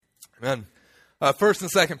Amen. First and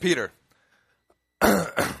Second Peter.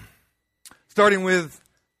 Starting with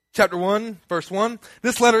chapter 1, verse 1.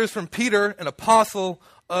 This letter is from Peter, an apostle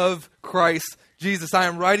of Christ Jesus. I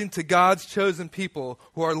am writing to God's chosen people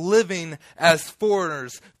who are living as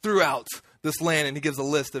foreigners throughout this land. And he gives a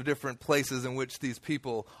list of different places in which these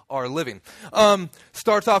people are living.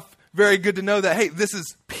 Starts off very good to know that, hey, this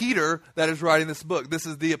is Peter that is writing this book. This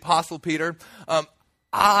is the apostle Peter.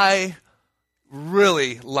 I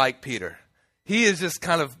really like Peter. He is just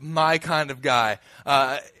kind of my kind of guy.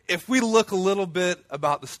 If we look a little bit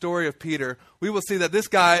about the story of Peter, we will see that this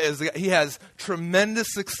guy he has tremendous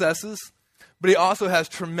successes, but he also has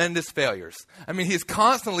tremendous failures. I mean, he's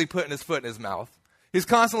constantly putting his foot in his mouth. He's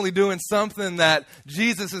constantly doing something that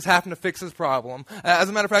Jesus is having to fix his problem. As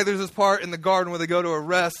a matter of fact, there's this part in the garden where they go to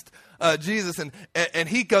arrest Jesus, and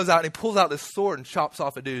he goes out and he pulls out this sword and chops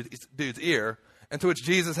off a dude's ear, and to which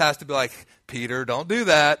Jesus has to be like, Peter, don't do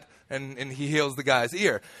that. And he heals the guy's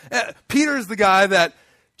ear. Peter is the guy that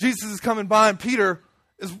Jesus is coming by, and Peter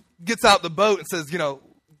gets out the boat and says,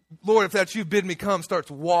 Lord, if that's you, bid me come,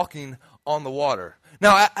 starts walking on the water.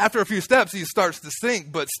 Now, after a few steps, he starts to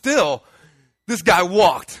sink, but still, this guy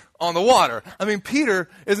walked on the water. I mean, Peter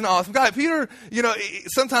is an awesome guy. Peter,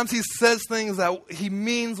 sometimes he says things that he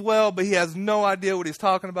means well, but he has no idea what he's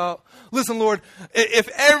talking about. Listen, Lord, if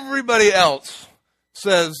everybody else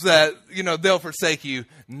says that, they'll forsake you,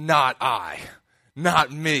 not I, not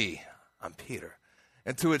me. I'm Peter.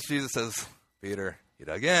 And to which Jesus says, Peter,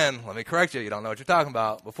 again, let me correct you. You don't know what you're talking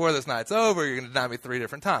about. Before this night's over, you're going to deny me 3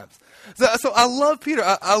 different times. So I love Peter.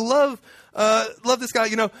 I love this guy.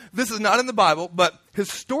 This is not in the Bible, but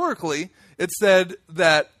historically it said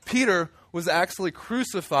that Peter was actually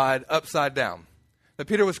crucified upside down. That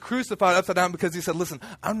Peter was crucified upside down because he said, listen,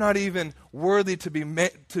 I'm not even worthy to be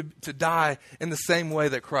to die in the same way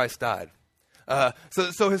that Christ died.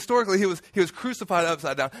 So historically he was crucified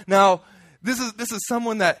upside down. Now, this is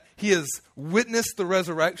someone that he has witnessed the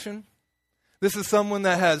resurrection. This is someone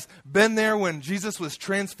that has been there when Jesus was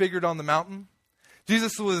transfigured on the mountain.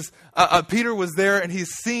 Peter was there, and he's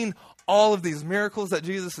seen all of these miracles that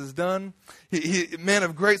Jesus has done. He man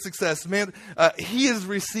of great success. He has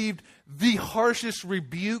received the harshest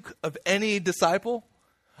rebuke of any disciple.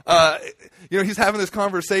 He's having this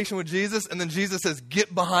conversation with Jesus, and then Jesus says,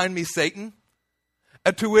 "Get behind me, Satan."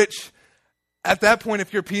 To which, at that point,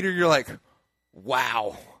 if you're Peter, you're like,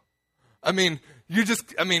 wow. Imagine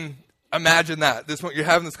that. You're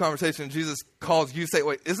having this conversation, and Jesus calls you, say,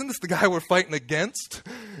 wait, isn't this the guy we're fighting against?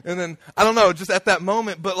 And then, I don't know, just at that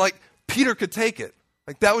moment, but Peter could take it.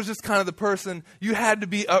 That was just kind of the person. You had to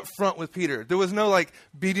be up front with Peter. There was no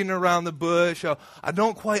beating around the bush. Oh, I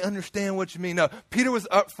don't quite understand what you mean. No, Peter was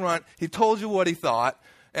up front. He told you what he thought.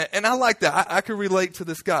 And I like that. I could relate to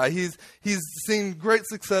this guy. He's seen great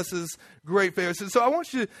successes, great failures. So I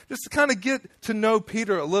want you just to kind of get to know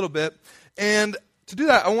Peter a little bit. And to do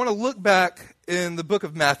that, I want to look back in the book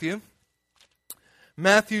of Matthew.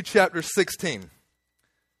 Matthew chapter 16.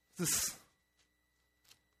 This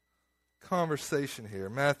conversation here.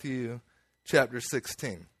 Matthew chapter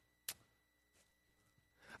 16.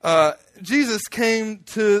 Jesus came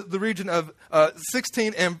to the region of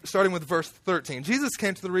 16, and starting with verse 13. Jesus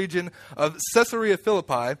came to the region of Caesarea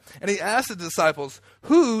Philippi, and he asked the disciples,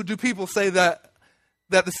 "Who do people say that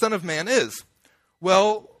the Son of Man is?"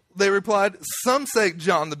 Well, they replied, "Some say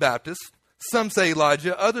John the Baptist, some say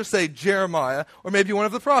Elijah, others say Jeremiah, or maybe one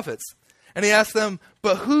of the prophets." And he asked them,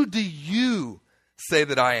 "But who do you say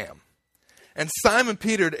that I am?" And Simon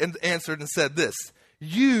Peter answered and said this,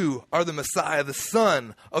 "You are the Messiah, the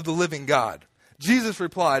Son of the living God." Jesus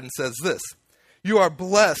replied and says this, "You are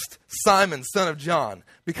blessed, Simon, son of John,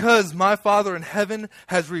 because my Father in heaven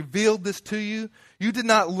has revealed this to you. You did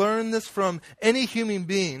not learn this from any human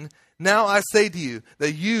being. Now I say to you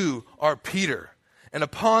that you are Peter, and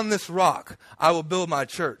upon this rock I will build my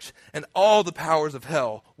church, and all the powers of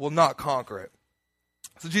hell will not conquer it."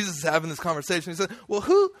 So Jesus is having this conversation. He said, well,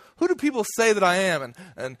 who do people say that I am?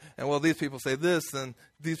 And well, these people say this, and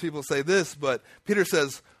these people say this. But Peter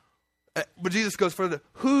says, but Jesus goes further,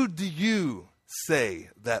 "Who do you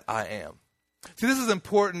say that I am?" See, this is an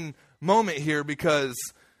important moment here because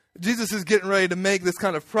Jesus is getting ready to make this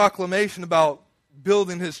kind of proclamation about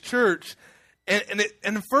building his church.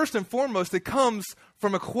 And first and foremost, it comes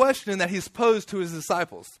from a question that he's posed to his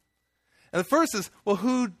disciples. And the first is, well,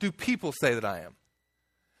 who do people say that I am?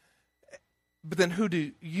 But then who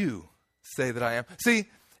do you say that I am? See,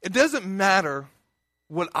 it doesn't matter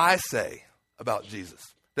what I say about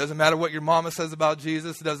Jesus. It doesn't matter what your mama says about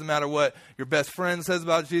Jesus. It doesn't matter what your best friend says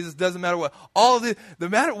about Jesus. It doesn't matter what all of the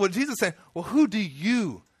matter what Jesus is saying. Well, who do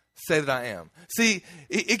you say that I am? See,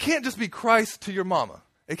 it can't just be Christ to your mama.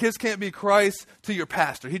 It just can't be Christ to your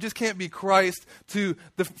pastor. He just can't be Christ to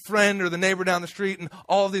the friend or the neighbor down the street and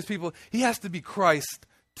all of these people. He has to be Christ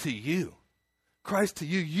to you. Christ to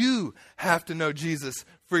you. You have to know Jesus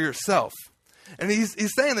for yourself. And he's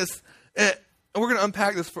saying this, and we're going to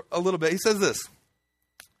unpack this for a little bit. He says this.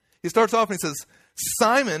 He starts off and he says,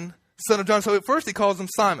 Simon, son of John. So at first he calls him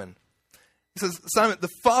Simon. He says, Simon, the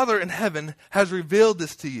Father in heaven has revealed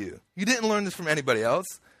this to you. You didn't learn this from anybody else.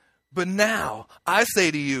 But now I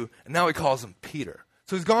say to you, and now he calls him Peter.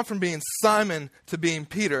 So he's gone from being Simon to being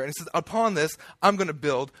Peter. And he says, upon this, I'm going to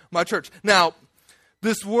build my church. Now,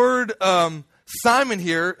 this word Simon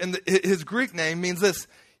here, in his Greek name, means this.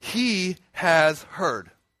 He has heard.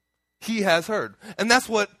 He has heard. And that's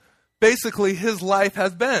what basically his life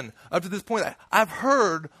has been up to this point. I've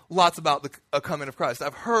heard lots about the coming of Christ.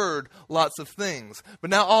 I've heard lots of things. But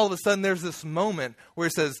now all of a sudden there's this moment where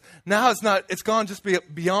he says, now it's gone just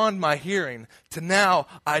beyond my hearing to now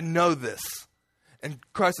I know this. And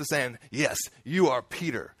Christ is saying, yes, you are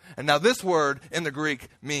Peter. And now this word in the Greek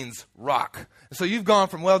means rock. And so you've gone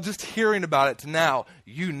from, just hearing about it to now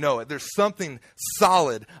you know it. There's something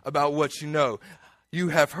solid about what you know. You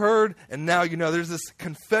have heard, and now you know. There's this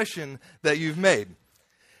confession that you've made.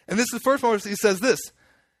 And this is the first moment he says this,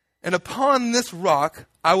 and upon this rock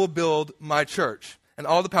I will build my church, and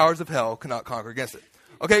all the powers of hell cannot conquer against it.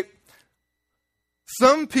 Okay,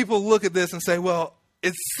 some people look at this and say,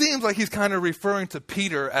 it seems like he's kind of referring to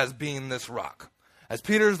Peter as being this rock. As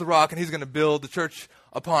Peter is the rock, and he's going to build the church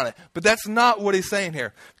upon it. But that's not what he's saying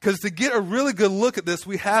here. Because to get a really good look at this,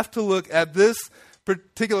 we have to look at this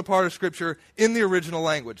particular part of Scripture in the original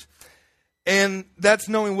language. And that's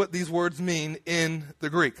knowing what these words mean in the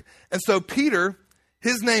Greek. And so Peter,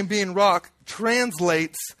 his name being rock,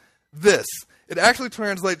 translates this. It actually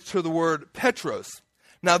translates to the word Petros.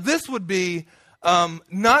 Now this would be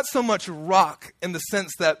not so much rock in the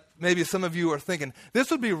sense that maybe some of you are thinking.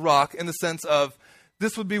 This would be rock in the sense of,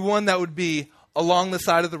 this would be one that would be along the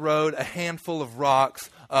side of the road, a handful of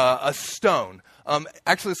rocks, a stone.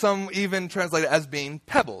 Actually, some even translate it as being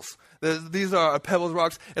pebbles. These are pebbles,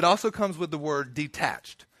 rocks. It also comes with the word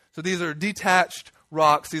detached. So these are detached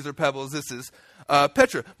rocks. These are pebbles. This is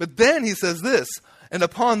Petra. But then he says this, and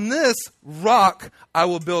upon this rock I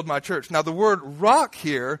will build my church. Now the word rock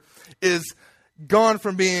here is gone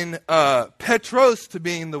from being Petros to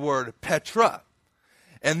being the word Petra.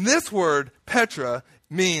 And this word Petra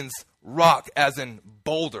means rock as in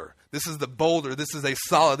boulder. This is the boulder. This is a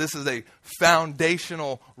solid. This is a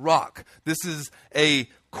foundational rock. This is a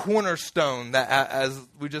cornerstone that, as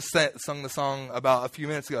we just sung the song about a few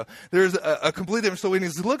minutes ago, there's a completely different. So when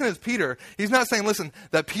he's looking at Peter, he's not saying, listen,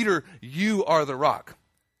 that Peter, you are the rock.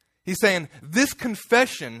 He's saying, this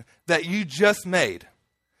confession that you just made.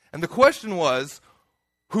 And the question was,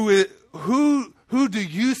 who do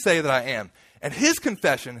you say that I am? And his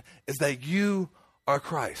confession is that you are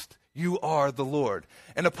Christ. You are the Lord.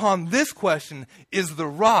 And upon this question is the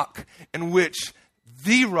rock in which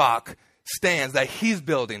the rock stands, that he's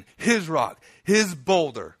building, his rock, his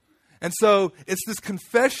boulder. And so it's this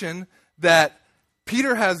confession that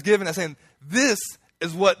Peter has given us, saying this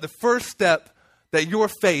is what the first step that your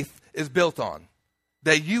faith is built on,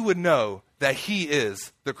 that you would know that he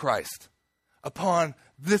is the Christ. Upon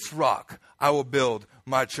this rock I will build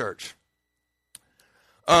my church.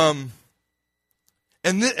 And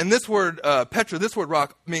this word, Petra, this word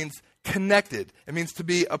rock, means connected. It means to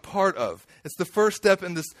be a part of. It's the first step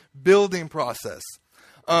in this building process.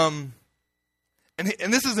 And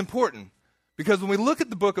this is important because when we look at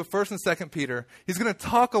the book of 1st and 2nd Peter, he's going to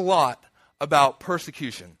talk a lot about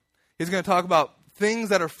persecution. He's going to talk about things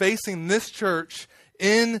that are facing this church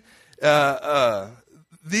in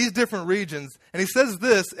these different regions. And he says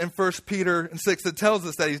this in 1 Peter 6 that tells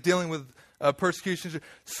us that he's dealing with persecution.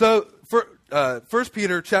 So, 1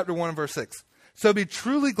 Peter chapter 1 and verse 6. So be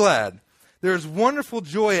truly glad. There is wonderful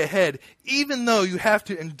joy ahead, even though you have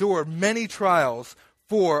to endure many trials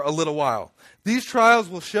for a little while. These trials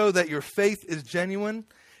will show that your faith is genuine.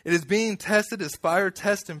 It is being tested as fire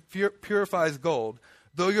tests and purifies gold,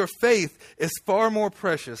 though your faith is far more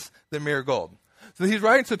precious than mere gold. So he's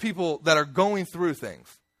writing to people that are going through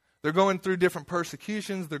things. They're going through different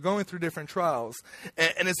persecutions. They're going through different trials.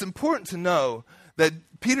 And it's important to know that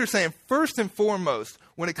Peter's saying, first and foremost,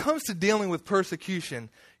 when it comes to dealing with persecution,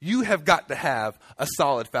 you have got to have a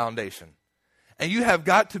solid foundation. And you have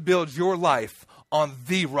got to build your life on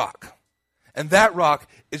the rock. And that rock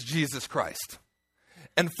is Jesus Christ.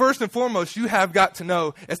 And first and foremost, you have got to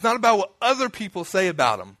know it's not about what other people say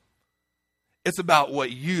about him. It's about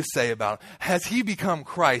what you say about him. Has he become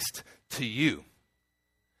Christ to you?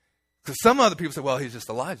 Because some other people say, well, he's just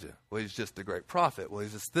Elijah. Well, he's just a great prophet. Well,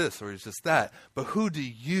 he's just this or he's just that. But who do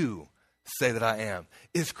you say that I am?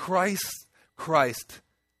 Is Christ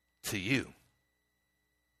to you?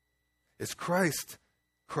 Is Christ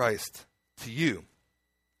to you?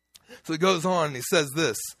 So he goes on and he says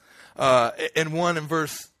this in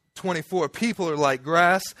verse 24, people are like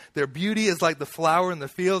grass. Their beauty is like the flower in the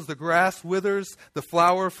fields. The grass withers, the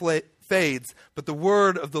flower fades, but the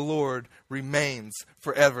word of the Lord remains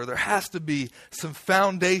forever. There has to be some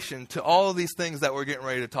foundation to all of these things that we're getting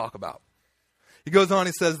ready to talk about. He goes on,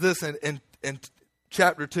 he says this in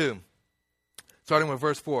chapter 2, starting with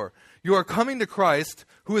verse 4. You are coming to Christ,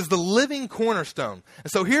 who is the living cornerstone.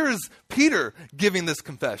 And so here is Peter giving this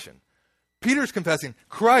confession. Peter's confessing,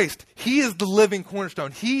 Christ, he is the living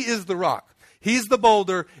cornerstone. He is the rock. He's the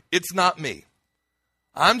boulder. It's not me.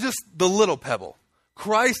 I'm just the little pebble.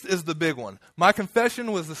 Christ is the big one. My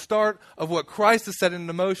confession was the start of what Christ has set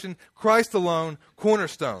into motion. Christ alone,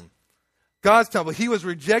 cornerstone. God's temple. He was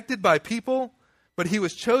rejected by people, but he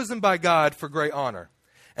was chosen by God for great honor.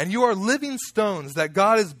 And you are living stones that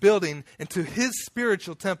God is building into his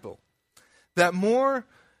spiritual temple. What's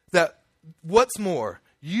more,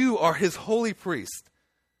 you are his holy priest.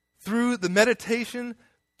 Through the mediation,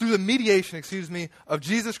 of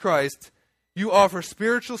Jesus Christ, you offer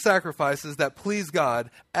spiritual sacrifices that please God,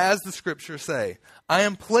 as the scriptures say. I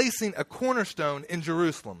am placing a cornerstone in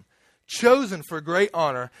Jerusalem, chosen for great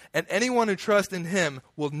honor, and anyone who trusts in him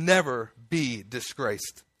will never be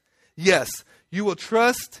disgraced. Yes, you will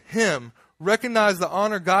trust him, recognize the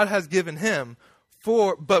honor God has given him,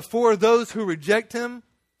 but for those who reject him,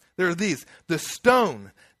 there are these. The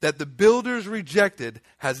stone that the builders rejected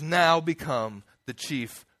has now become the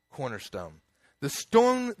chief cornerstone. The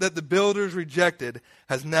stone that the builders rejected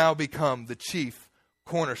has now become the chief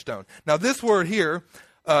cornerstone. Now this word here,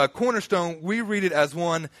 cornerstone, we read it as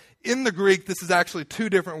one. In the Greek, this is actually two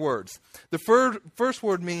different words. The first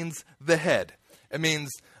word means the head. It means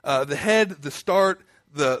the head, the start,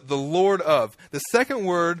 the Lord of. The second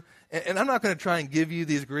word, and I'm not going to try and give you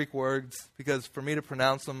these Greek words because for me to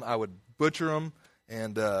pronounce them, I would butcher them.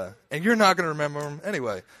 And you're not going to remember them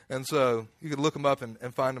anyway. And so you could look them up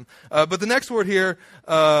and find them. But the next word here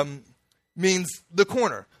means the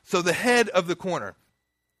corner. So the head of the corner.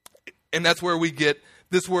 And that's where we get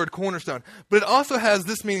this word cornerstone. But it also has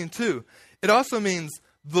this meaning too. It also means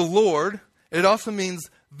the Lord. It also means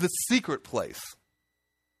the secret place.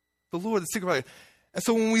 The Lord, the secret place. And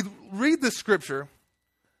so when we read this scripture,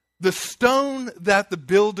 the stone that the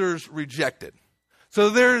builders rejected. So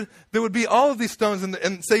there would be all of these stones,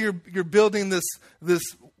 and say you're building this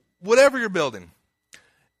whatever you're building,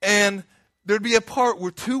 and there'd be a part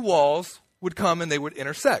where two walls would come and they would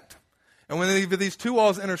intersect. And when these two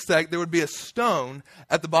walls intersect, there would be a stone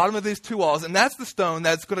at the bottom of these two walls, and that's the stone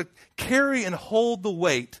that's going to carry and hold the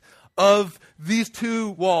weight of these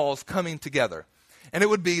two walls coming together. And it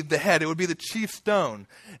would be the head. It would be the chief stone.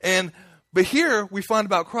 But here we find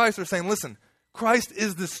about Christ, they're saying, listen, Christ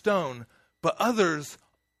is the stone, but others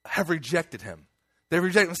have rejected him. They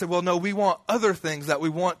reject him and say, well, no, we want other things that we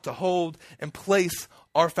want to hold and place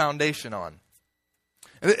our foundation on.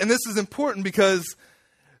 And this is important because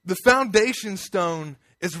the foundation stone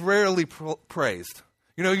is rarely praised.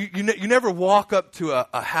 You know, you never walk up to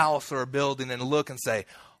a house or a building and look and say,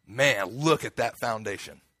 man, look at that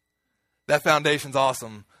foundation. That foundation's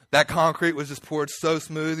awesome. That concrete was just poured so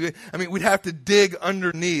smooth. I mean, we'd have to dig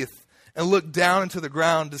underneath and look down into the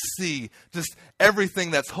ground to see just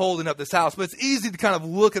everything that's holding up this house. But it's easy to kind of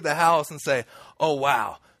look at the house and say, oh,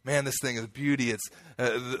 wow, man, this thing is beauty. It's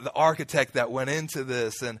the architect that went into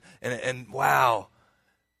this, and wow.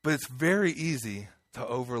 But it's very easy to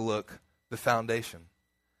overlook the foundation.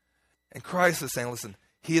 And Christ is saying, listen,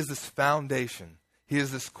 he is this foundation. He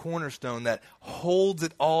is this cornerstone that holds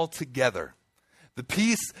it all together. The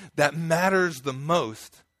piece that matters the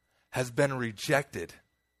most has been rejected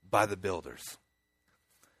by the builders.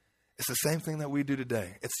 It's the same thing that we do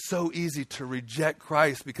today. It's so easy to reject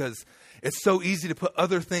Christ because it's so easy to put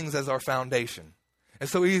other things as our foundation.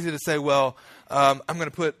 It's so easy to say, well, I'm going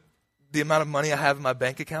to put the amount of money I have in my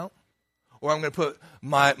bank account, or I'm going to put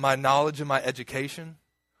my knowledge in my education,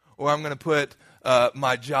 or I'm going to put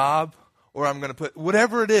my job, or I'm going to put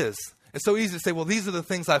whatever it is. It's so easy to say, well, these are the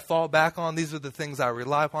things I fall back on. These are the things I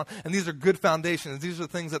rely upon. And these are good foundations. These are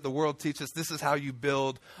the things that the world teaches. This is how you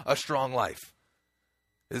build a strong life.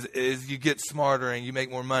 Is you get smarter and you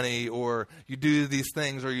make more money, or you do these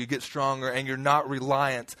things, or you get stronger, and you're not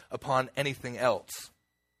reliant upon anything else.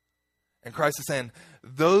 And Christ is saying,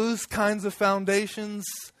 those kinds of foundations,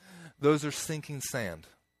 those are sinking sand.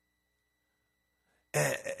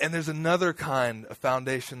 And there's another kind of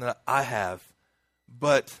foundation that I have,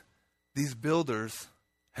 but these builders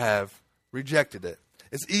have rejected it.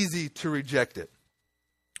 It's easy to reject it.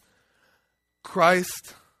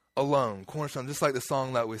 Christ alone, cornerstone, just like the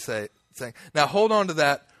song that we sang. Now hold on to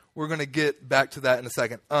that. We're going to get back to that in a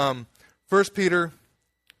second. 1 Peter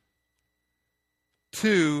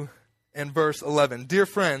 2 and verse 11. Dear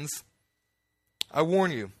friends, I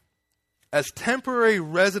warn you, as temporary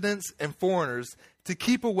residents and foreigners, to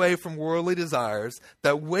keep away from worldly desires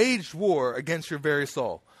that wage war against your very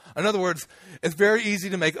soul. In other words, it's very easy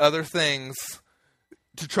to make other things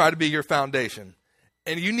to try to be your foundation.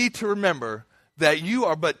 And you need to remember that you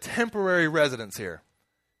are but temporary residents here.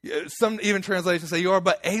 Some even translations say you are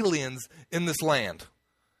but aliens in this land.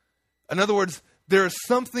 In other words, there is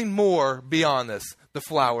something more beyond this. The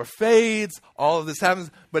flower fades, all of this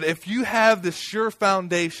happens. But if you have this sure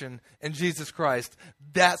foundation in Jesus Christ,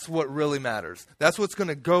 that's what really matters. That's what's going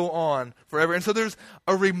to go on forever. And so there's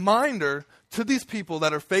a reminder to these people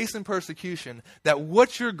that are facing persecution that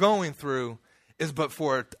what you're going through is but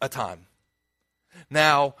for a time.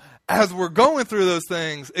 Now, as we're going through those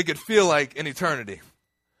things, it could feel like an eternity.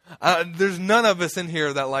 There's none of us in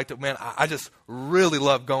here that like to, man, I just really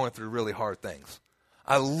love going through really hard things.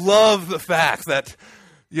 I love the fact that,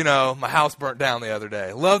 my house burnt down the other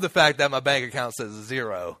day. Love the fact that my bank account says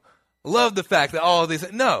 0. Love the fact that all of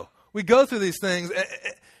these, no, we go through these things.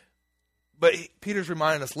 But Peter's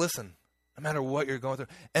reminding us, listen, no matter what you're going through.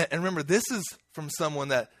 And remember, this is from someone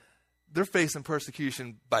that they're facing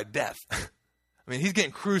persecution by death. I mean, he's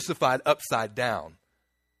getting crucified upside down.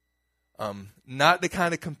 Not to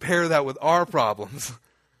kind of compare that with our problems,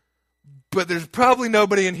 but there's probably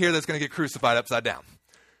nobody in here that's going to get crucified upside down.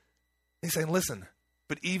 He's saying, listen,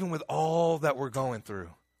 but even with all that we're going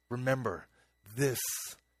through, remember, this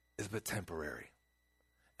is but temporary.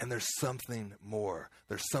 And there's something more.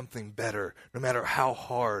 There's something better, no matter how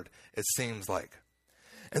hard it seems like.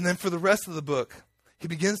 And then for the rest of the book, he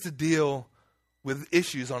begins to deal with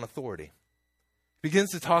issues on authority. He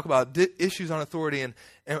begins to talk about issues on authority, and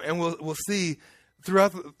we'll see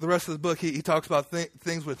throughout the rest of the book, he talks about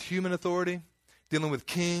things with human authority, dealing with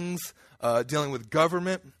kings, dealing with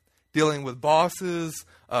government, dealing with bosses,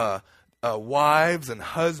 wives and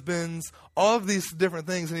husbands, all of these different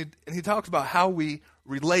things. And he talks about how we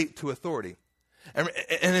relate to authority. And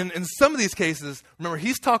in some of these cases, remember,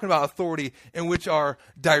 he's talking about authority in which are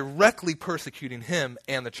directly persecuting him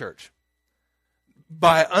and the church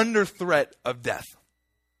by under threat of death.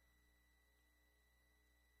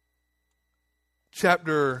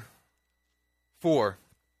 Chapter 4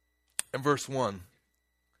 and verse 1.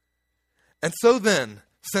 And so then,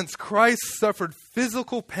 since Christ suffered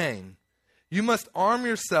physical pain, you must arm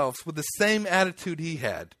yourselves with the same attitude he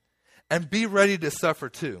had, and be ready to suffer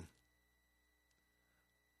too.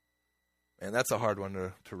 Man, that's a hard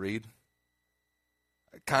one to read.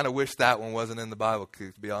 I kind of wish that one wasn't in the Bible,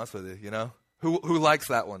 to be honest with you, Who likes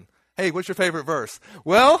that one? Hey, what's your favorite verse?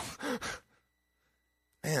 Well,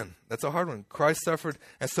 man, that's a hard one. Christ suffered,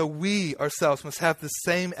 and so we ourselves must have the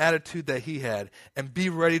same attitude that he had, and be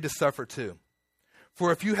ready to suffer too.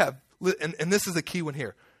 For if you have, and this is a key one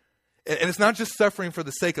here, and it's not just suffering for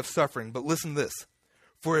the sake of suffering, but listen to this.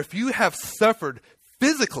 For if you have suffered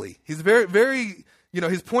physically, he's very, very,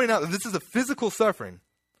 he's pointing out that this is a physical suffering.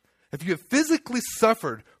 If you have physically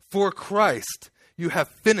suffered for Christ, you have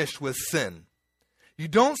finished with sin. You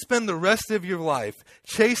don't spend the rest of your life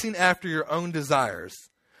chasing after your own desires,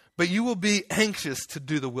 but you will be anxious to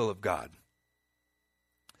do the will of God.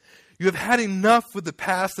 You have had enough with the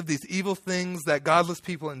past of these evil things that godless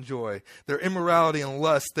people enjoy. Their immorality and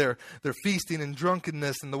lust, their feasting and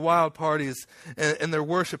drunkenness and the wild parties and their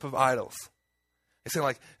worship of idols. He's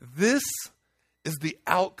saying, this is the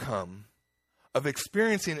outcome of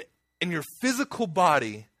experiencing in your physical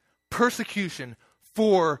body persecution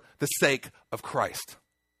for the sake of Christ.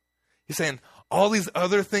 He's saying all these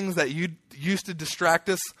other things that you used to distract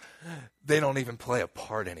us, they don't even play a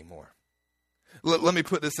part anymore. Let me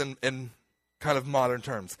put this in kind of modern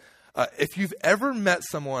terms. If you've ever met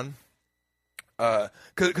someone,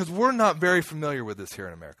 because we're not very familiar with this here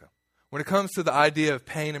in America. When it comes to the idea of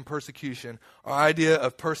pain and persecution, our idea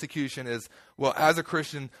of persecution is, well, as a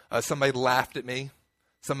Christian, somebody laughed at me,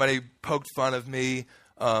 somebody poked fun of me,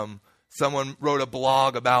 someone wrote a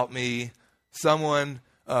blog about me,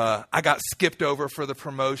 I got skipped over for the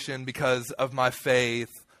promotion because of my faith.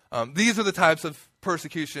 These are the types of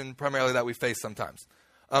persecution primarily that we face sometimes.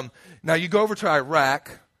 Now you go over to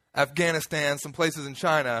Iraq, Afghanistan, some places in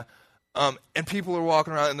China, and people are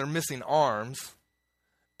walking around and they're missing arms,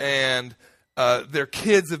 and their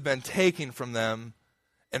kids have been taken from them,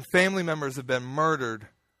 and family members have been murdered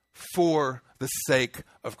for the sake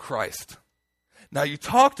of Christ. Now you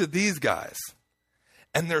talk to these guys,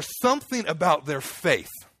 and there's something about their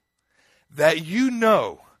faith that you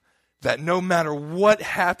know that no matter what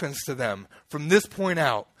happens to them from this point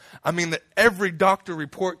out, I mean that every doctor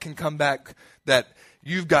report can come back that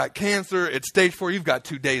you've got cancer, it's stage 4, you've got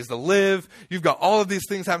 2 days to live, you've got all of these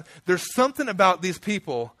things happen. There's something about these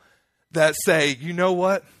people that say, you know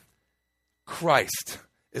what? Christ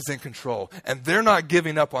is in control. And they're not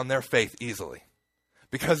giving up on their faith easily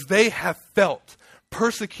because they have felt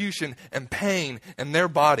persecution and pain in their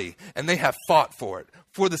body, and they have fought for it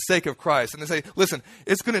for the sake of Christ. And they say, listen,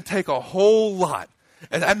 it's going to take a whole lot.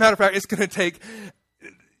 And as a matter of fact, it's going to take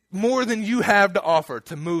more than you have to offer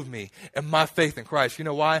to move me and my faith in Christ. You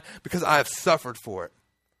know why? Because I have suffered for it.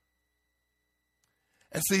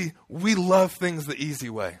 And see, we love things the easy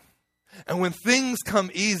way. And when things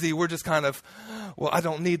come easy, we're just kind of, well, I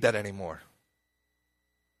don't need that anymore.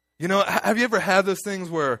 You know, have you ever had those things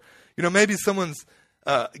where, you know, maybe someone's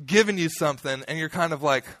given you something and you're kind of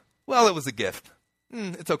like, well, it was a gift.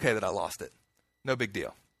 It's okay that I lost it. No big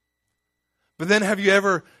deal. But then have you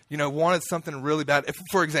ever, you know, wanted something really bad? If,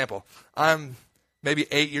 for example, I'm maybe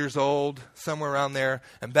 8 years old, somewhere around there,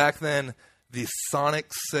 and back then the Sonic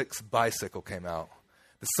 6 bicycle came out.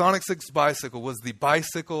 The Sonic 6 bicycle was the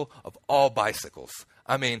bicycle of all bicycles.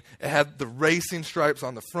 I mean, it had the racing stripes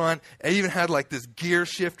on the front. It even had like this gear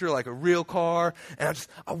shifter, like a real car. And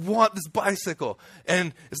I want this bicycle.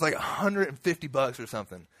 And it's like $150 or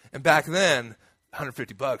something. And back then,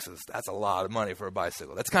 $150 that's a lot of money for a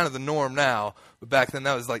bicycle. That's kind of the norm now. But back then,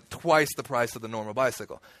 that was like twice the price of the normal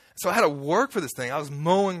bicycle. So I had to work for this thing. I was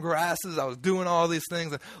mowing grasses. I was doing all these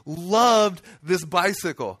things. I loved this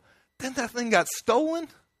bicycle. Then that thing got stolen.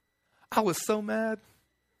 I was so mad.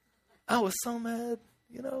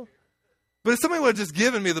 You know. But if somebody would have just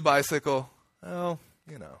given me the bicycle, well,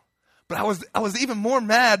 you know. But I was even more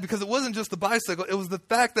mad because it wasn't just the bicycle. It was the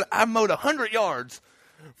fact that I mowed 100 yards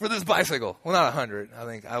for this bicycle. Well, not 100. I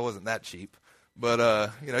think I wasn't that cheap.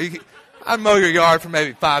 But, you know, I'd mow your yard for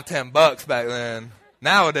maybe $5-10 back then.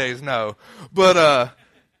 Nowadays, no. But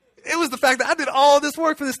it was the fact that I did all this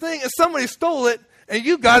work for this thing and somebody stole it and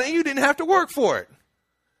you got it and you didn't have to work for it.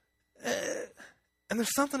 And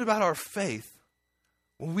there's something about our faith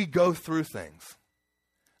when we go through things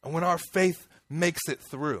and when our faith makes it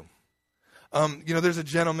through. You know, there's a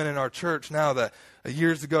gentleman in our church now that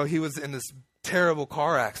years ago, he was in this terrible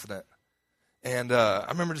car accident. And I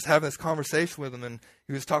remember just having this conversation with him, and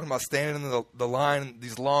he was talking about standing in the line,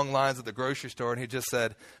 these long lines at the grocery store, and he just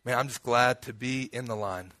said, man, I'm just glad to be in the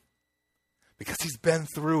line because he's been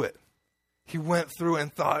through it. He went through it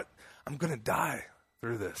and thought, I'm going to die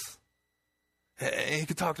through this. And you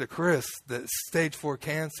could talk to Chris, the stage 4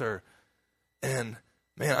 cancer, and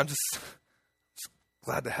man, I'm just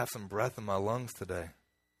glad to have some breath in my lungs today.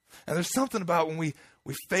 And there's something about when we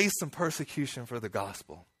face some persecution for the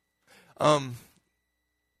gospel.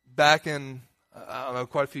 Back in, I don't know,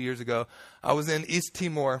 quite a few years ago, I was in East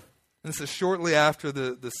Timor, and this is shortly after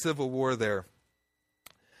the Civil War there,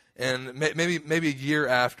 and maybe a year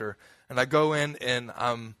after. And I go in, and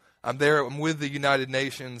I'm there. I'm with the United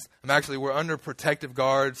Nations. We're under protective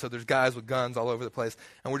guard, so there's guys with guns all over the place.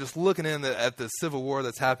 And we're just looking at the civil war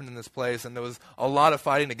that's happened in this place. And there was a lot of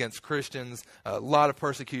fighting against Christians, a lot of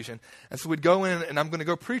persecution. And so we'd go in, and I'm going to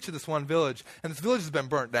go preach to this one village. And this village has been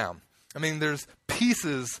burnt down. I mean, there's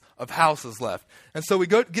pieces of houses left. And so we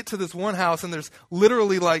get to this one house, and there's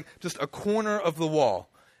literally like just a corner of the wall.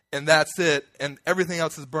 And that's it. And everything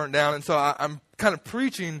else is burnt down. And so I'm kind of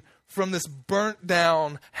preaching from this burnt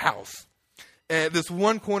down house. And this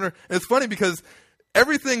one corner, and it's funny because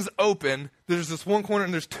everything's open. There's this one corner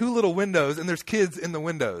and there's 2 little windows and there's kids in the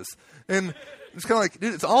windows. And it's kind of like,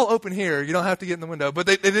 dude, it's all open here. You don't have to get in the window. But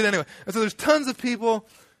they did anyway. And so there's tons of people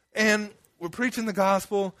and we're preaching the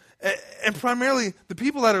gospel. And primarily the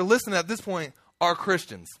people that are listening at this point are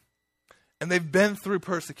Christians. And they've been through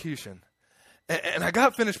persecution. And I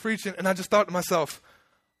got finished preaching and I just thought to myself,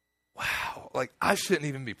 wow, like I shouldn't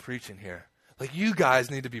even be preaching here. Like you guys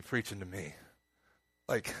need to be preaching to me.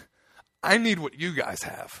 Like I need what you guys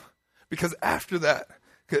have. Because after that,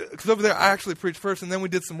 because over there I actually preached first and then we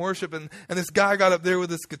did some worship and this guy got up there with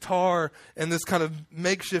this guitar and this kind of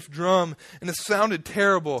makeshift drum and it sounded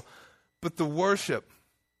terrible. But the worship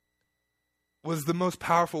was the most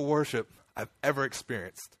powerful worship I've ever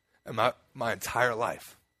experienced in my entire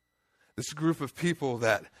life. This group of people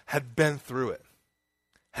that had been through it.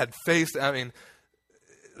 Had faced, I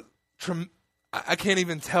can't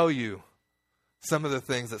even tell you some of the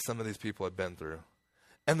things that some of these people had been through.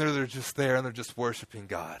 And they're just there and they're just worshiping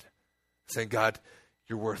God. Saying, God,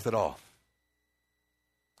 you're worth it all.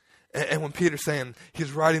 And when Peter's saying,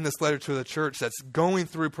 he's writing this letter to the church that's going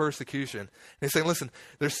through persecution, and he's saying, listen,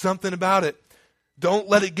 there's something about it. Don't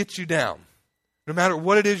let it get you down, no matter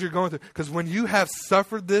what it is you're going through. Because when you have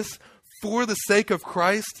suffered this for the sake of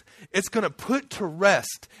Christ, it's going to put to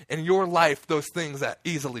rest in your life those things that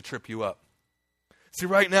easily trip you up. See,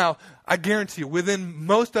 right now, I guarantee you, within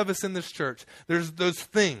most of us in this church, there's those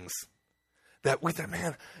things that we think,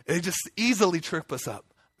 man, they just easily trip us up.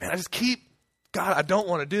 Man, God, I don't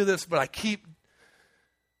want to do this, but I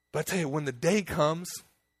tell you, when the day comes,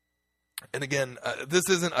 and again, this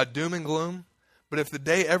isn't a doom and gloom, but if the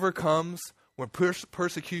day ever comes when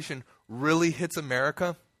persecution really hits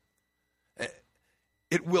America,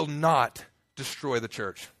 it will not destroy the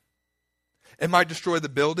church. It might destroy the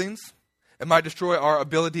buildings. It might destroy our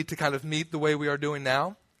ability to kind of meet the way we are doing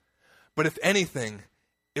now. But if anything,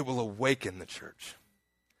 it will awaken the church.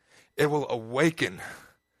 It will awaken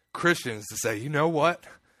Christians to say, you know what?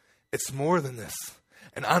 It's more than this.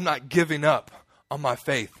 And I'm not giving up on my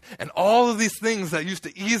faith. And all of these things that used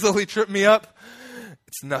to easily trip me up,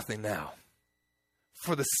 it's nothing now.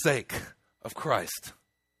 For the sake of Christ.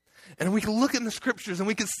 And we can look in the scriptures and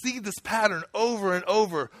we can see this pattern over and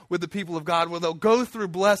over with the people of God, where they'll go through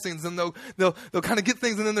blessings and they'll kind of get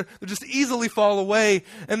things, and then they'll just easily fall away,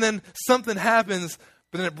 and then something happens,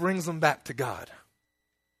 but then it brings them back to God.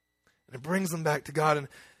 And it brings them back to God,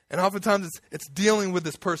 and oftentimes it's dealing with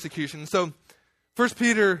this persecution. So 1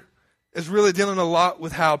 Peter is really dealing a lot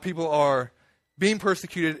with how people are being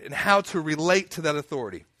persecuted and how to relate to that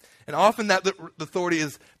authority. And often that authority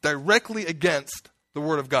is directly against the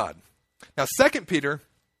Word of God. Now, 2 Peter,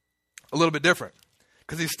 a little bit different,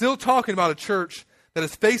 because he's still talking about a church that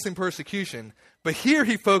is facing persecution, but here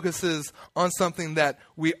he focuses on something that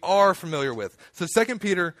we are familiar with. So 2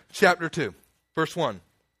 Peter chapter 2, verse 1.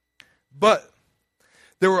 But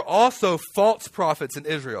there were also false prophets in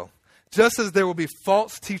Israel, just as there will be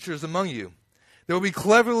false teachers among you. They will be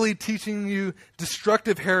cleverly teaching you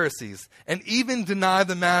destructive heresies, and even deny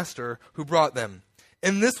the master who brought them.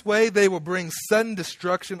 In this way, they will bring sudden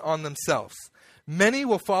destruction on themselves. Many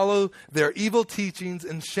will follow their evil teachings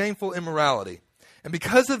and shameful immorality. And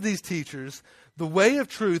because of these teachers, the way of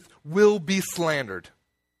truth will be slandered.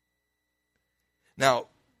 Now,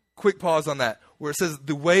 quick pause on that, where it says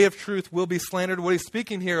the way of truth will be slandered. What he's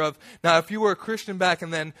speaking here of, now if you were a Christian back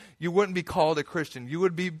and then, you wouldn't be called a Christian. You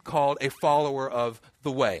would be called a follower of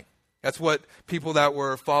the way. That's what people that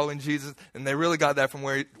were following Jesus, and they really got that from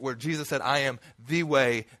where Jesus said, I am the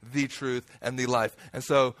way, the truth, and the life. And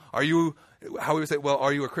so are you, how we would say, well,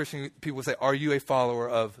 are you a Christian? People would say, are you a follower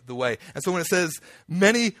of the way? And so when it says,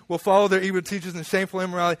 many will follow their evil teachers and shameful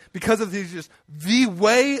immorality, because of these teachers, the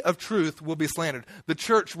way of truth will be slandered. The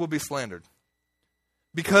church will be slandered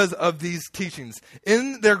because of these teachings.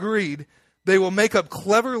 In their greed, they will make up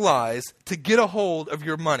clever lies to get a hold of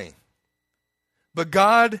your money. But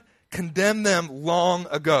God condemned them long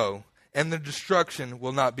ago, and their destruction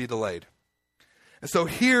will not be delayed. And so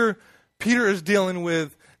here, Peter is dealing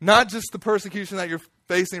with not just the persecution that you're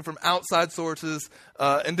facing from outside sources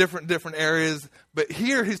in different areas, but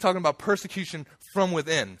here he's talking about persecution from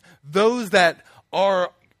within. Those that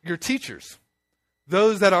are your teachers,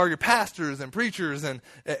 those that are your pastors and preachers, and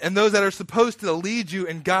those that are supposed to lead you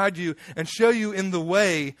and guide you and show you in the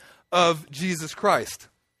way of Jesus Christ.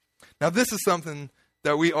 Now, this is something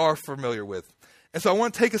that we are familiar with. And so I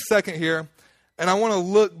want to take a second here, and I want to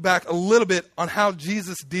look back a little bit on how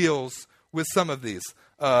Jesus deals with some of these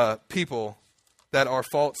people that are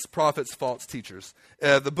false prophets, false teachers.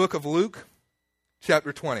 The book of Luke,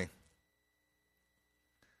 chapter 20. And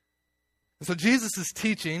so Jesus is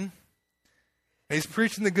teaching, and he's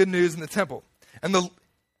preaching the good news in the temple. And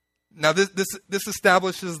now this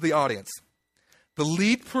establishes the audience. The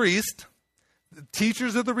lead priest, the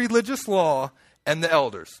teachers of the religious law, and the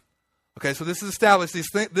elders. Okay, so this is established.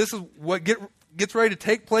 This is what gets ready to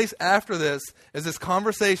take place after this, is this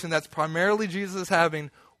conversation that's primarily Jesus is having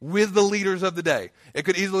with the leaders of the day. It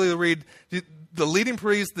could easily read the leading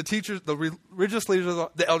priests, the teachers, the religious leaders,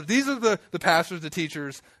 the elders. These are the pastors, the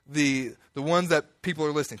teachers, the ones that people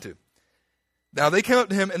are listening to. Now they came up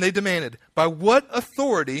to him and they demanded, by what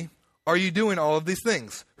authority are you doing all of these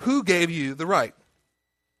things? Who gave you the right?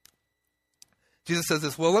 Jesus says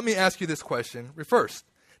this, well, let me ask you this question first.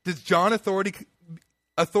 Did John authority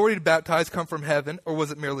to baptize come from heaven, or was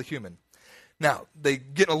it merely human? Now, they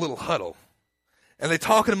get in a little huddle, and they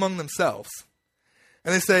talk among themselves.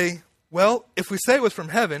 And they say, well, if we say it was from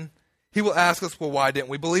heaven, he will ask us, well, why didn't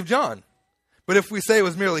we believe John? But if we say it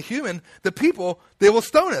was merely human, the people, they will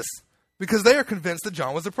stone us, because they are convinced that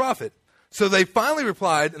John was a prophet. So they finally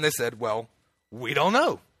replied, and they said, well, we don't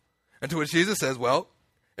know. And to which Jesus says, well,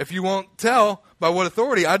 if you won't tell by what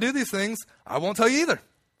authority I do these things, I won't tell you either.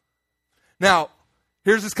 Now,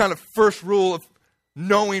 here's this kind of first rule of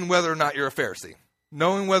knowing whether or not you're a Pharisee,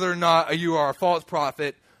 knowing whether or not you are a false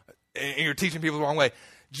prophet and you're teaching people the wrong way.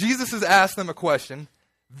 Jesus has asked them a question.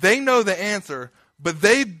 They know the answer, but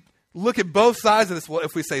they look at both sides of this. Well,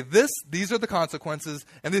 if we say this, these are the consequences.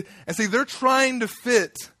 And see, they're trying to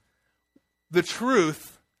fit the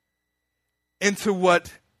truth into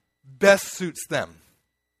what best suits them.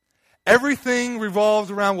 Everything revolves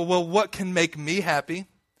around, well, what can make me happy?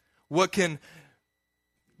 What can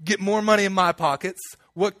get more money in my pockets?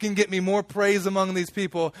 What can get me more praise among these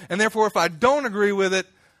people? And therefore, if I don't agree with it,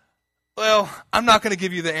 well, I'm not going to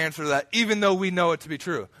give you the answer to that, even though we know it to be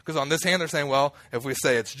true. Because on this hand, they're saying, well, if we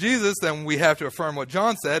say it's Jesus, then we have to affirm what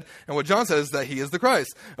John said. And what John says is that he is the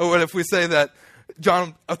Christ. Or what if we say that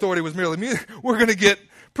John's authority was merely me? We're going to get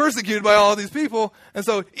persecuted by all of these people. And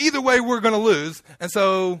so either way, we're going to lose. And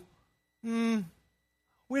so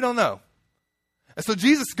we don't know. And so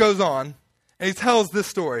Jesus goes on, and he tells this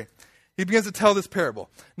story. He begins to tell this parable.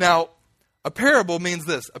 Now, a parable means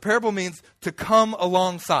this. A parable means to come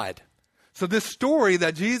alongside. So this story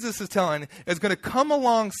that Jesus is telling is going to come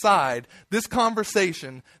alongside this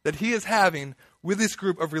conversation that he is having with this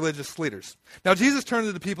group of religious leaders. Now, Jesus turned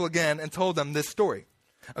to the people again and told them this story.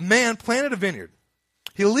 A man planted a vineyard.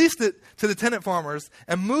 He leased it to the tenant farmers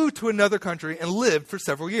and moved to another country and lived for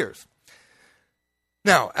several years.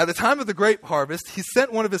 Now, at the time of the grape harvest, he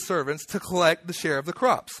sent one of his servants to collect the share of the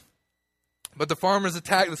crops. But the farmers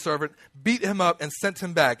attacked the servant, beat him up, and sent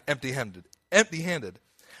him back empty-handed.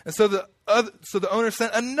 And so the owner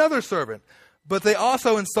sent another servant, but they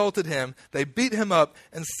also insulted him. They beat him up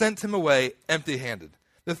and sent him away empty-handed.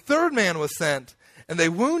 The third man was sent, and they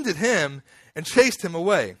wounded him and chased him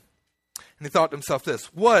away. And he thought to himself this,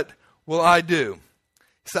 what will I do?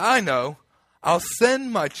 He said, I know, I'll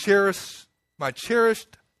send my cherished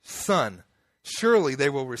son. Surely they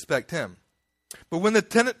will respect him. But when the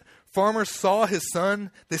tenant farmers saw his son,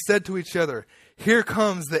 they said to each other, here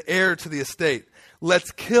comes the heir to the estate.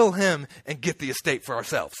 Let's kill him and get the estate for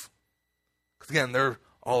ourselves. Because again, they're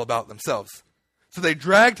all about themselves. So they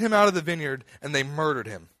dragged him out of the vineyard and they murdered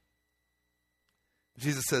him.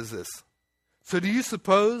 Jesus says this, so do you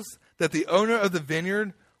suppose that the owner of the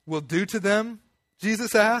vineyard will do to them?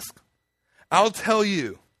 Jesus asked. I'll tell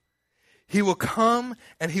you. He will come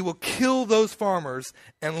and he will kill those farmers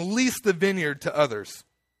and lease the vineyard to others.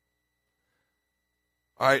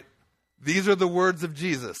 All right, these are the words of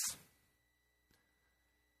Jesus.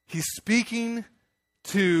 He's speaking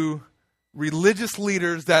to religious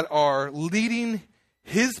leaders that are leading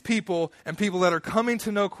his people and people that are coming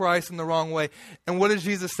to know Christ in the wrong way. And what does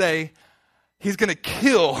Jesus say? He's going to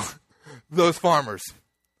kill those farmers.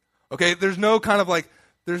 Okay, there's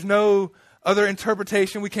no other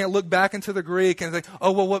interpretation. We can't look back into the Greek and say,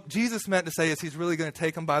 oh, well, what Jesus meant to say is he's really going to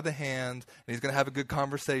take them by the hand, and he's going to have a good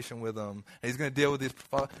conversation with them, and he's going to deal with these.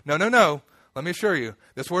 No. Let me assure you,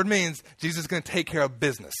 this word means Jesus is going to take care of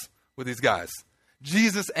business with these guys.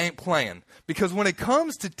 Jesus ain't playing. Because when it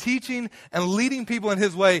comes to teaching and leading people in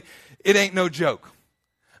his way, it ain't no joke.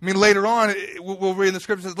 I mean, later on, we'll read in the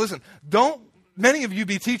scripture, says, listen, don't many of you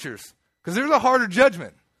be teachers, because there's a harder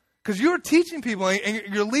judgment. Because you're teaching people and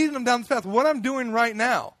you're leading them down this path. What I'm doing right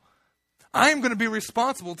now, I am going to be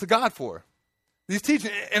responsible to God for. These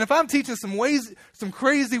teaching. And if I'm teaching some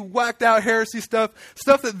crazy, whacked out heresy stuff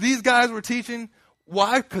that these guys were teaching,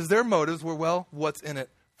 why? Because their motives were, well, what's in it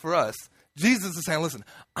for us? Jesus is saying, listen,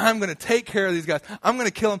 I'm going to take care of these guys. I'm going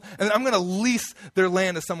to kill them, and I'm going to lease their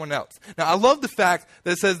land to someone else. Now, I love the fact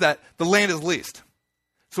that it says that the land is leased.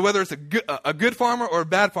 So whether it's a good farmer or a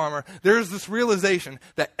bad farmer, there is this realization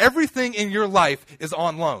that everything in your life is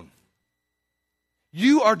on loan.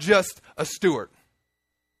 You are just a steward.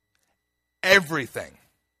 Everything.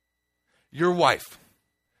 Your wife,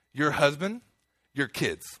 your husband, your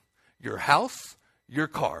kids, your house, your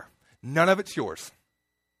car. None of it's yours.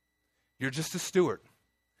 You're just a steward.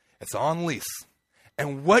 It's on lease.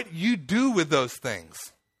 And what you do with those things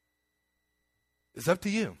is up to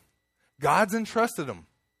you. God's entrusted them.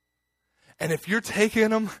 And if you're taking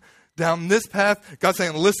them down this path, God's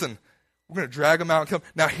saying, listen, we're going to drag them out and kill them.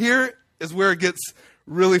 Now here is where it gets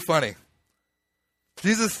really funny.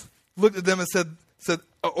 Jesus looked at them and said,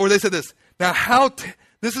 they said this. Now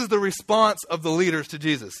this is the response of the leaders to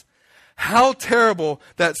Jesus. How terrible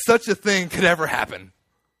that such a thing could ever happen.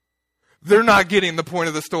 They're not getting the point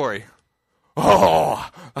of the story. Oh,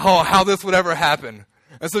 how this would ever happen.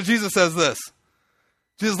 And so Jesus says this.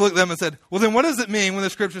 Jesus looked at them and said, well, then what does it mean when the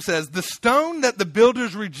scripture says, the stone that the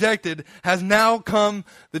builders rejected has now come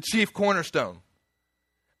the chief cornerstone?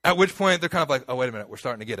 At which point they're kind of like, oh, wait a minute, we're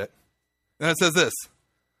starting to get it. And it says this,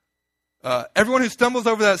 everyone who stumbles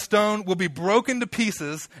over that stone will be broken to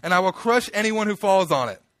pieces, and I will crush anyone who falls on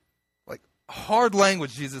it. Like hard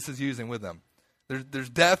language Jesus is using with them. There's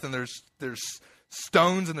death, and there's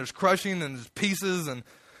stones, and there's crushing, and there's pieces, and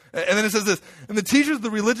then it says this, and the teachers of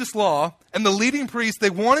the religious law and the leading priests, they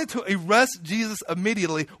wanted to arrest Jesus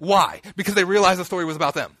immediately. Why? Because they realized the story was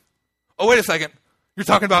about them. Oh, wait a second. You're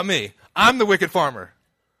talking about me. I'm the wicked farmer.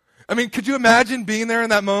 I mean, could you imagine being there in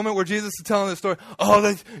that moment where Jesus is telling the story?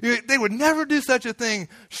 Oh, they would never do such a thing.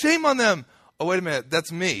 Shame on them. Oh, wait a minute.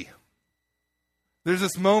 That's me. There's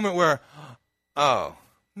this moment where, oh,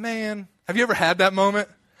 man. Have you ever had that moment?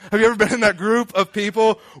 Have you ever been in that group of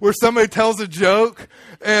people where somebody tells a joke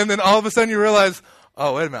and then all of a sudden you realize,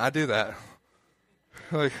 oh, wait a minute, I do that.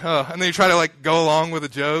 Like, oh, and then you try to like go along with a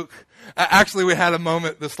joke. Actually, we had a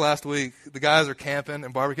moment this last week. The guys are camping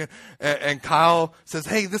and barbecuing, and Kyle says,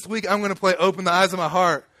 hey, this week I'm going to play Open the Eyes of My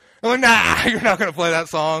Heart. I'm like, nah, you're not going to play that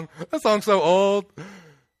song. That song's so old.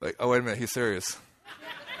 Like, oh, wait a minute, he's serious.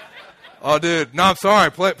 Oh, dude, no, I'm sorry,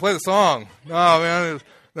 play the song. No, man,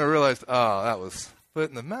 I realized, oh, that was foot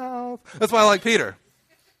in the mouth. That's why I like Peter.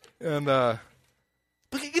 And, but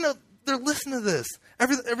you know, they're listening to this.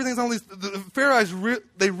 Everything's on these. The Pharisees,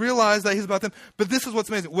 they realize that he's about them. But this is what's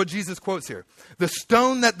amazing. What Jesus quotes here. The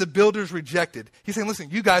stone that the builders rejected. He's saying, listen,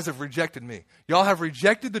 you guys have rejected me. Y'all have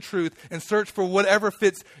rejected the truth and searched for whatever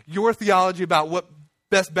fits your theology about what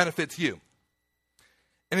best benefits you.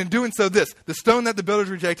 And in doing so, the stone that the builders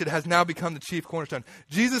rejected has now become the chief cornerstone.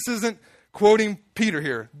 Jesus isn't quoting Peter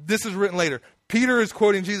here. This is written later. Peter is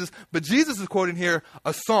quoting Jesus, but Jesus is quoting here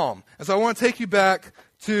a psalm. And so I want to take you back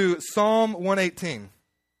to Psalm 118.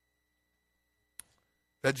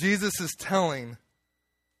 That Jesus is telling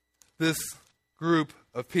this group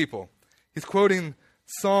of people. He's quoting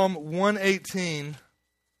Psalm 118,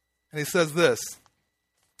 and he says this.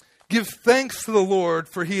 Give thanks to the Lord,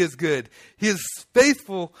 for he is good. His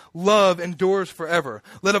faithful love endures forever.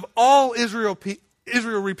 Let of all Israel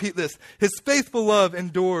repeat this. His faithful love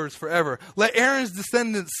endures forever. Let Aaron's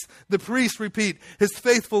descendants, the priests, repeat. His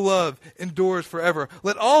faithful love endures forever.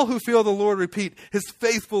 Let all who fear the Lord repeat. His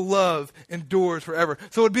faithful love endures forever.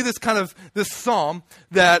 So it would be this psalm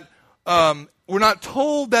that we're not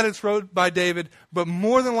told that it's wrote by David, but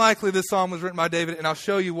more than likely this psalm was written by David, and I'll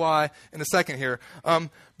show you why in a second here.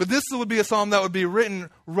 But this would be a psalm that would be written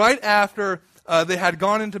right after they had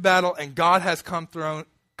gone into battle and God has come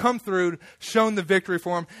through, shown the victory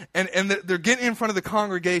for them, and they're getting in front of the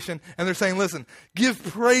congregation, and they're saying, listen, give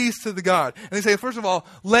praise to the God. And they say, first of all,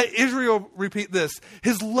 let Israel repeat this.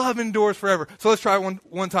 His love endures forever. So let's try it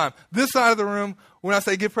one time. This side of the room, when I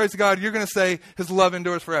say give praise to God, you're going to say his love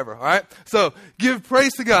endures forever. All right? So give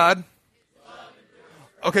praise to God.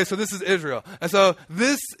 Okay, so this is Israel. And so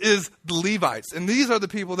this is the Levites. And these are the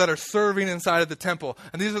people that are serving inside of the temple.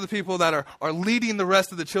 And these are the people that are leading the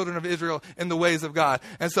rest of the children of Israel in the ways of God.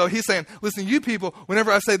 And so he's saying, listen, you people,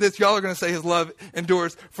 whenever I say this, y'all are going to say his love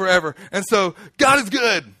endures forever. And so God is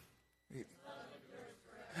good.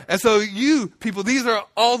 And so you people, these are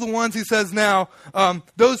all the ones he says now,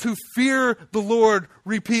 those who fear the Lord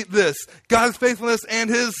repeat this. God's faithfulness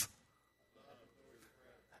and his.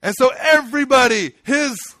 And so everybody,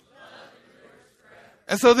 his.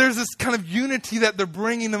 And so there's this kind of unity that they're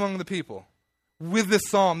bringing among the people with this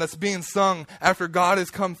psalm that's being sung after God has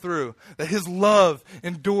come through. That his love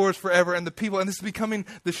endures forever. And the people, and this is becoming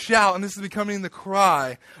the shout, and this is becoming the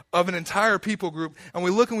cry of an entire people group. And we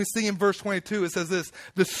look and we see in verse 22, it says this,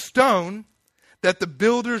 the stone that the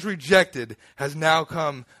builders rejected has now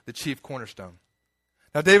come the chief cornerstone.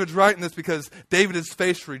 Now David's writing this because David has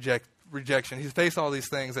faced rejection. He's faced all these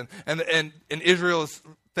things, and Israel has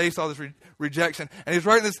faced all this rejection. And he's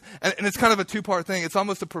writing this, and it's kind of a two-part thing. It's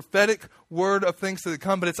almost a prophetic word of things to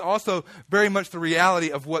come, but it's also very much the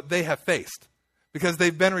reality of what they have faced. Because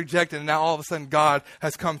they've been rejected, and now all of a sudden God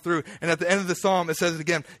has come through. And at the end of the psalm, it says it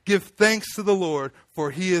again, give thanks to the Lord,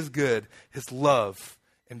 for he is good. His love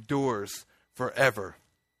endures forever.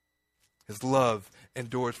 His love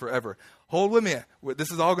endures forever. Hold with me. This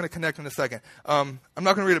is all going to connect in a second. I'm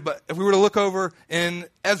not going to read it, but if we were to look over in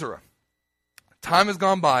Ezra, time has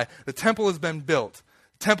gone by. The temple has been built.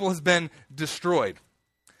 The temple has been destroyed.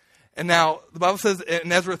 And now the Bible says in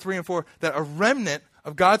Ezra 3 and 4 that a remnant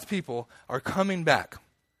of God's people are coming back.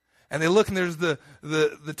 And they look, and there's the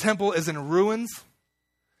temple is in ruins.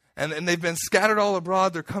 And they've been scattered all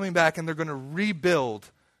abroad. They're coming back, and they're going to rebuild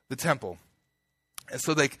the temple. And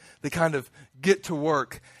so they kind of get to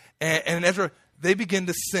work. And Ezra, they begin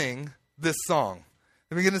to sing this song.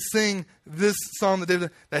 They begin to sing this song that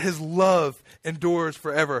David, that his love endures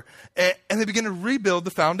forever. And they begin to rebuild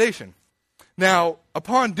the foundation. Now,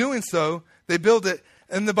 upon doing so, they build it,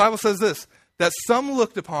 and the Bible says this, that some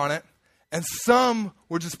looked upon it, and some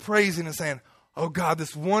were just praising and saying, oh God,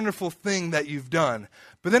 this wonderful thing that you've done.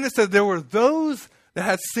 But then it said there were those that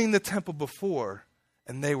had seen the temple before,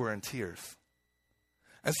 and they were in tears.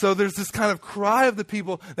 And so there's this kind of cry of the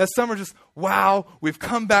people that some are just, wow, we've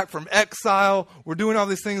come back from exile. We're doing all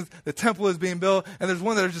these things. The temple is being built. And there's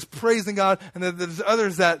one that are just praising God. And then there's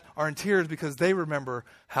others that are in tears because they remember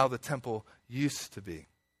how the temple used to be.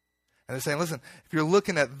 And they're saying, listen, if you're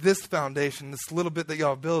looking at this foundation, this little bit that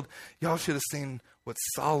y'all build, y'all should have seen what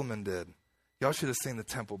Solomon did. Y'all should have seen the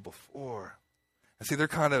temple before. And see, they're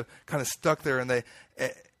kind of stuck there, and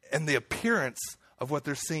the appearance of what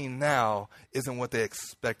they're seeing now isn't what they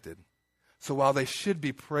expected. So while they should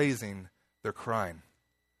be praising, they're crying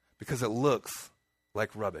because it looks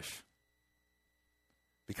like rubbish.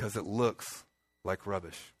 Because it looks like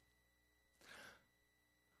rubbish.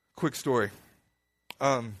 Quick story.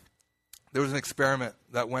 There was an experiment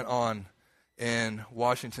that went on in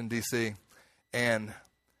Washington, D.C., and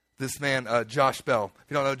this man, Josh Bell,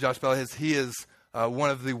 if you don't know who Josh Bell is, he is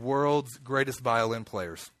one of the world's greatest violin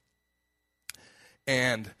players.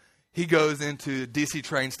 And he goes into D.C.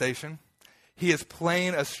 train station. He is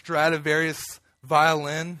playing a Stradivarius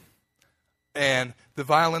violin, and the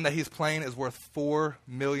violin that he's playing is worth $4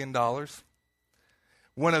 million.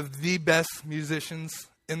 One of the best musicians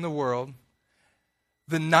in the world.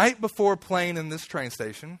 The night before playing in this train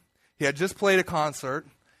station, he had just played a concert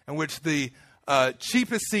in which the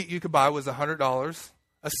cheapest seat you could buy was $100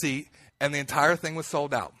 a seat, and the entire thing was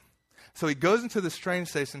sold out. So he goes into this train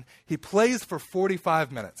station. He plays for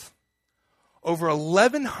 45 minutes. Over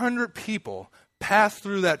 1,100 people pass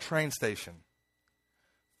through that train station.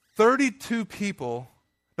 32 people,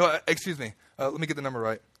 let me get the number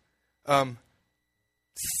right.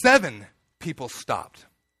 7 people stopped.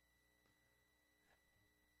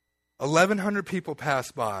 1,100 people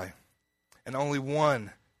passed by, and only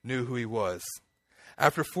one knew who he was.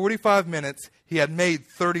 After 45 minutes, he had made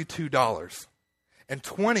 $32. And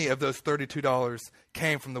 20 of those $32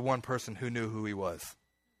 came from the one person who knew who he was.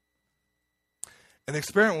 And the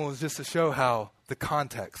experiment was just to show how the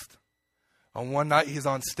context. On one night, he's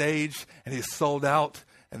on stage, and he's sold out,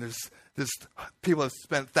 and there's people have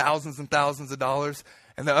spent thousands and thousands of dollars.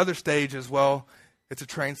 And the other stage is, well, it's a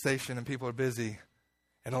train station, and people are busy,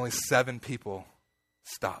 and only 7 people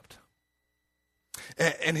stopped.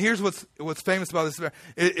 And here's what's famous about this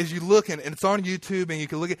is you look, and it's on YouTube, and you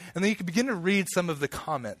can look at, and then you can begin to read some of the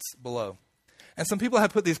comments below. And some people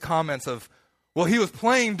have put these comments of, well, he was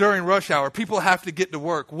playing during rush hour. People have to get to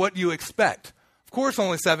work. What do you expect? Of course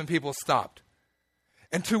only 7 people stopped.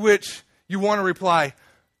 And to which you want to reply,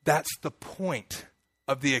 that's the point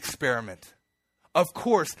of the experiment. Of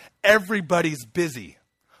course, everybody's busy.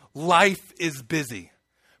 Life is busy.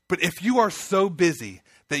 But if you are so busy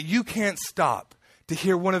that you can't stop to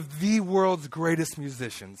hear one of the world's greatest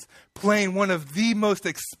musicians playing one of the most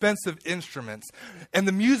expensive instruments, and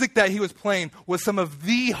the music that he was playing was some of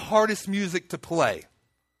the hardest music to play.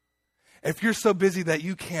 If you're so busy that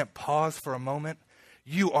you can't pause for a moment,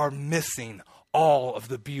 you are missing all of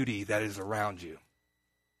the beauty that is around you.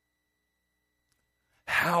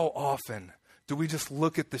 How often do we just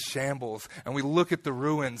look at the shambles and we look at the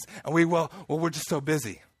ruins and we're just so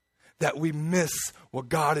busy that we miss what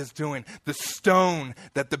God is doing. The stone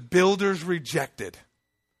that the builders rejected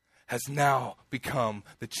has now become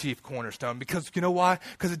the chief cornerstone. Because you know why?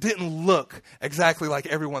 Because it didn't look exactly like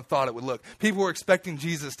everyone thought it would look. People were expecting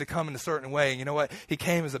Jesus to come in a certain way. And you know what? He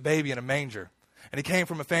came as a baby in a manger. And he came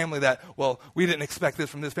from a family that, well, we didn't expect this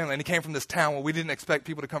from this family. And he came from this town. Well, we didn't expect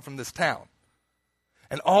people to come from this town.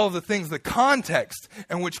 And all of the things, the context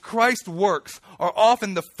in which Christ works are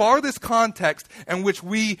often the farthest context in which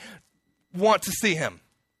we want to see him.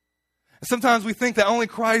 And sometimes we think that only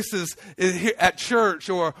Christ is here at church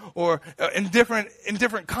or in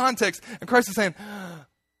different contexts. And Christ is saying,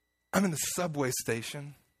 I'm in the subway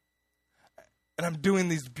station and I'm doing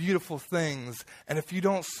these beautiful things. And if you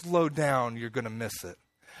don't slow down, you're going to miss it.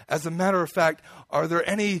 As a matter of fact, are there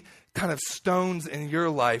any kind of stones in your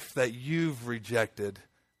life that you've rejected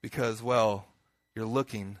because, well, you're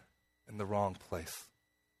looking in the wrong place?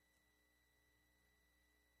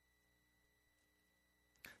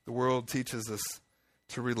 The world teaches us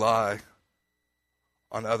to rely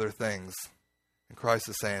on other things. And Christ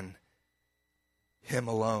is saying, him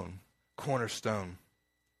alone, cornerstone.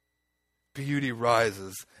 beauty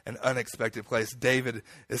rises in unexpected place. David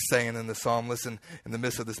is saying in the psalm, listen, in the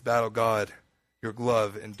midst of this battle, God, your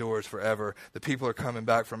love endures forever. The people are coming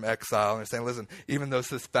back from exile and they're saying, listen, even though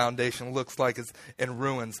this foundation looks like it's in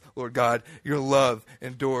ruins, Lord God, your love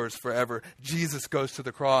endures forever. Jesus goes to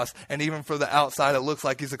the cross, and even for the outside, it looks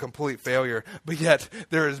like he's a complete failure. But yet,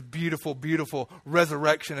 there is beautiful, beautiful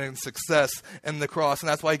resurrection and success in the cross. And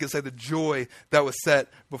that's why he can say the joy that was set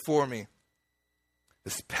before me.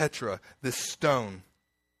 This Petra, this stone.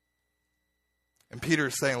 And Peter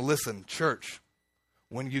is saying, listen, church,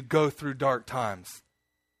 when you go through dark times,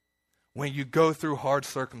 when you go through hard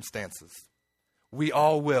circumstances, we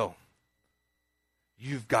all will,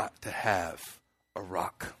 you've got to have a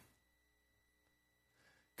rock.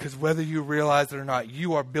 Because whether you realize it or not,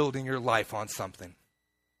 you are building your life on something.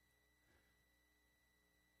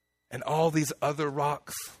 And all these other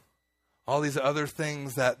rocks, all these other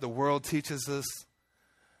things that the world teaches us,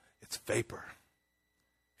 it's vapor.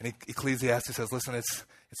 And Ecclesiastes says, listen, it's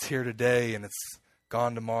here today and it's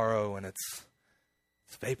gone tomorrow, and it's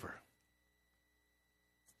vapor.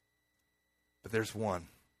 But there's one.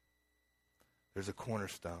 There's a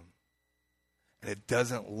cornerstone. And it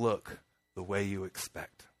doesn't look the way you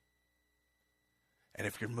expect. And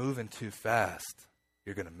if you're moving too fast,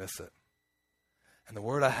 you're going to miss it. And the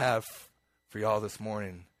word I have for y'all this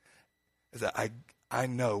morning is that I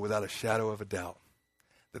know without a shadow of a doubt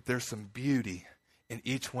that there's some beauty in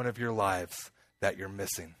each one of your lives that you're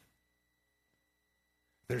missing.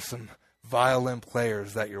 There's some violin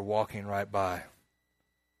players that you're walking right by.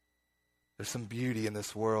 There's some beauty in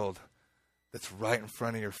this world that's right in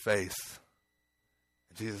front of your face.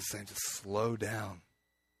 And Jesus is saying, just slow down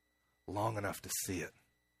long enough to see it.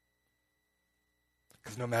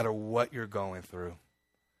 Because no matter what you're going through,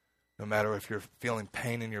 no matter if you're feeling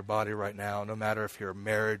pain in your body right now, no matter if your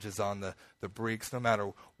marriage is on the breaks, no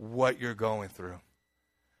matter what you're going through,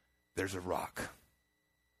 there's a rock.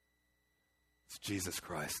 It's Jesus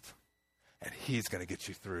Christ. And he's going to get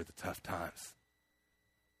you through the tough times.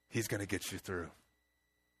 He's going to get you through.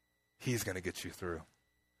 He's going to get you through.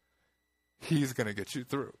 He's going to get you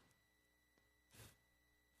through.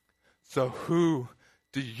 So who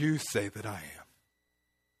do you say that I am?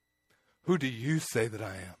 Who do you say that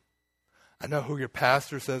I am? I know who your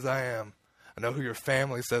pastor says I am. I know who your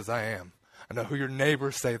family says I am. I know who your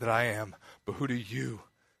neighbors say that I am. But who do you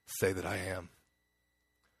say that I am?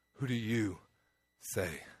 Who do you say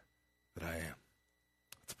that I am?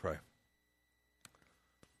 Let's pray.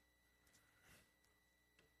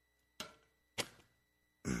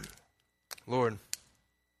 Lord,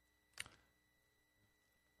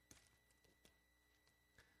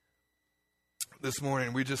 this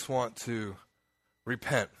morning we just want to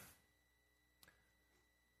repent.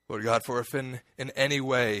 Lord God, for if in any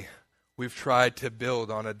way we've tried to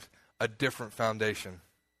build on a different foundation,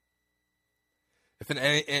 if in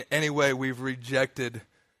any way we've rejected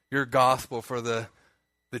your gospel for the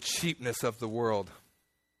cheapness of the world,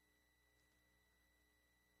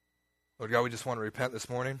 Lord God, we just want to repent this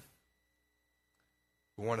morning.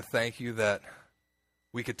 We want to thank you that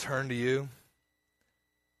we could turn to you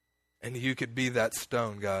and you could be that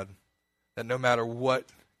stone, God, that no matter what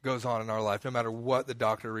goes on in our life, no matter what the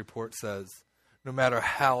doctor report says, no matter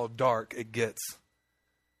how dark it gets,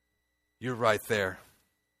 you're right there.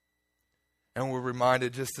 And we're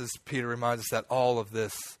reminded, just as Peter reminds us, that all of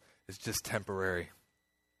this is just temporary.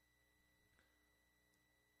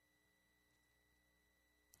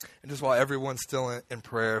 And just while everyone's still in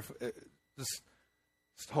prayer, just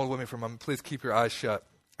hold with me for a moment. Please keep your eyes shut.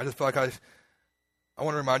 I just feel like I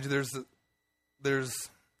want to remind you there's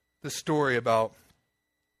this story about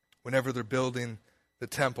whenever they're building the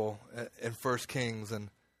temple in 1 Kings,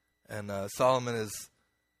 and Solomon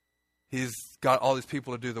he's got all these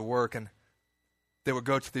people to do the work, and they would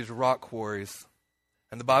go to these rock quarries.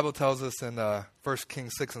 And the Bible tells us in 1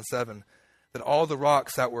 Kings 6 and 7 that all the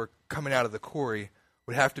rocks that were coming out of the quarry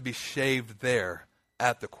would have to be shaved there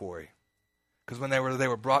at the quarry. Because when they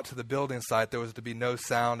were brought to the building site, there was to be no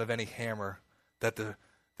sound of any hammer that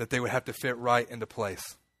they would have to fit right into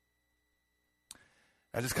place.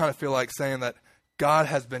 I just kind of feel like saying that God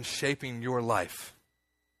has been shaping your life.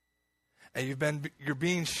 And you're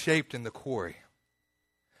being shaped in the quarry.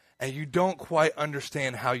 And you don't quite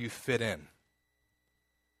understand how you fit in.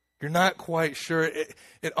 You're not quite sure.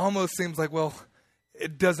 It almost seems like, well,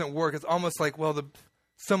 it doesn't work. It's almost like, well,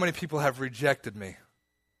 so many people have rejected me.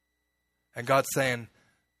 And God's saying,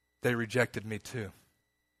 they rejected me too.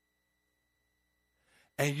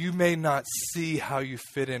 And you may not see how you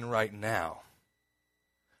fit in right now.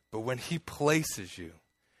 But when he places you,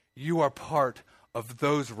 you are part of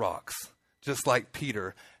those rocks, just like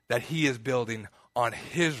Peter, that he is building on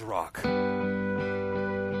his rock.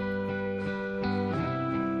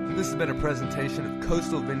 This has been a presentation of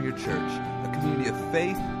Coastal Vineyard Church, a community of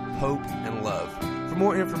faith, hope, and love. For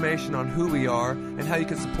more information on who we are and how you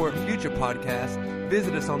can support future podcasts,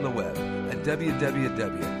 visit us on the web at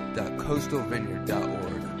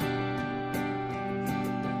www.coastalvineyard.org.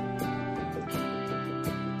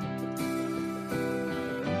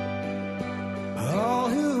 All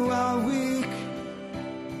who are weak,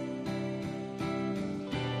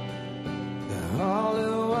 all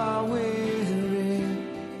who are weary,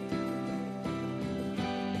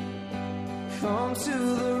 come to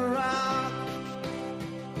the rock,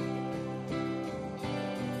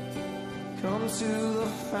 come to the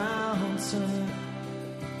fountain.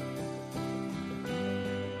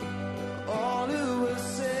 All who have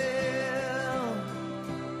sailed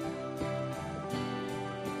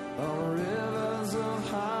on rivers of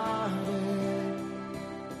heartache,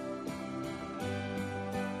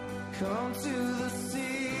 come to the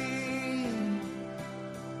sea,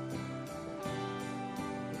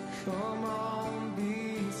 come on,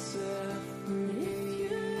 be set